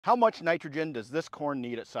How much nitrogen does this corn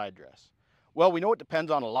need at Sidedress? Well, we know it depends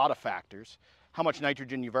on a lot of factors. How much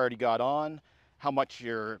nitrogen you've already got on, how much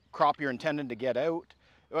your crop you're intending to get out,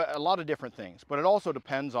 a lot of different things. But it also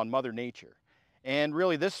depends on Mother Nature. And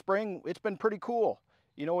really this spring, it's been pretty cool.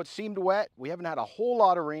 You know, it seemed wet. We haven't had a whole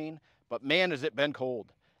lot of rain, but man, has it been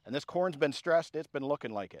cold. And this corn's been stressed. It's been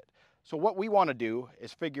looking like it. So what we want to do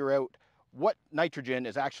is figure out what nitrogen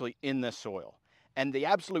is actually in this soil. And the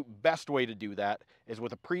absolute best way to do that is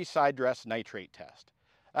with a pre-Sidedress nitrate test.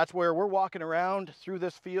 That's where we're walking around through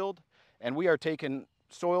this field and we are taking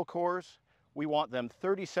soil cores. We want them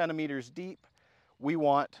 30 centimeters deep. We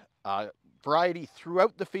want variety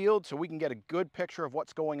throughout the field so we can get a good picture of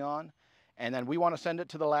what's going on. And then we want to send it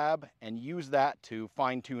to the lab and use that to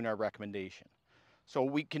fine tune our recommendation. So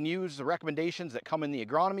we can use the recommendations that come in the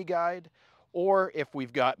agronomy guide, or if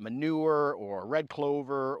we've got manure or red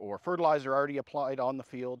clover or fertilizer already applied on the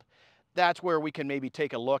field, that's where we can maybe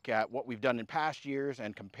take a look at what we've done in past years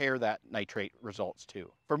and compare that nitrate results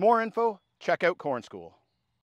to. For more info, check out Corn School.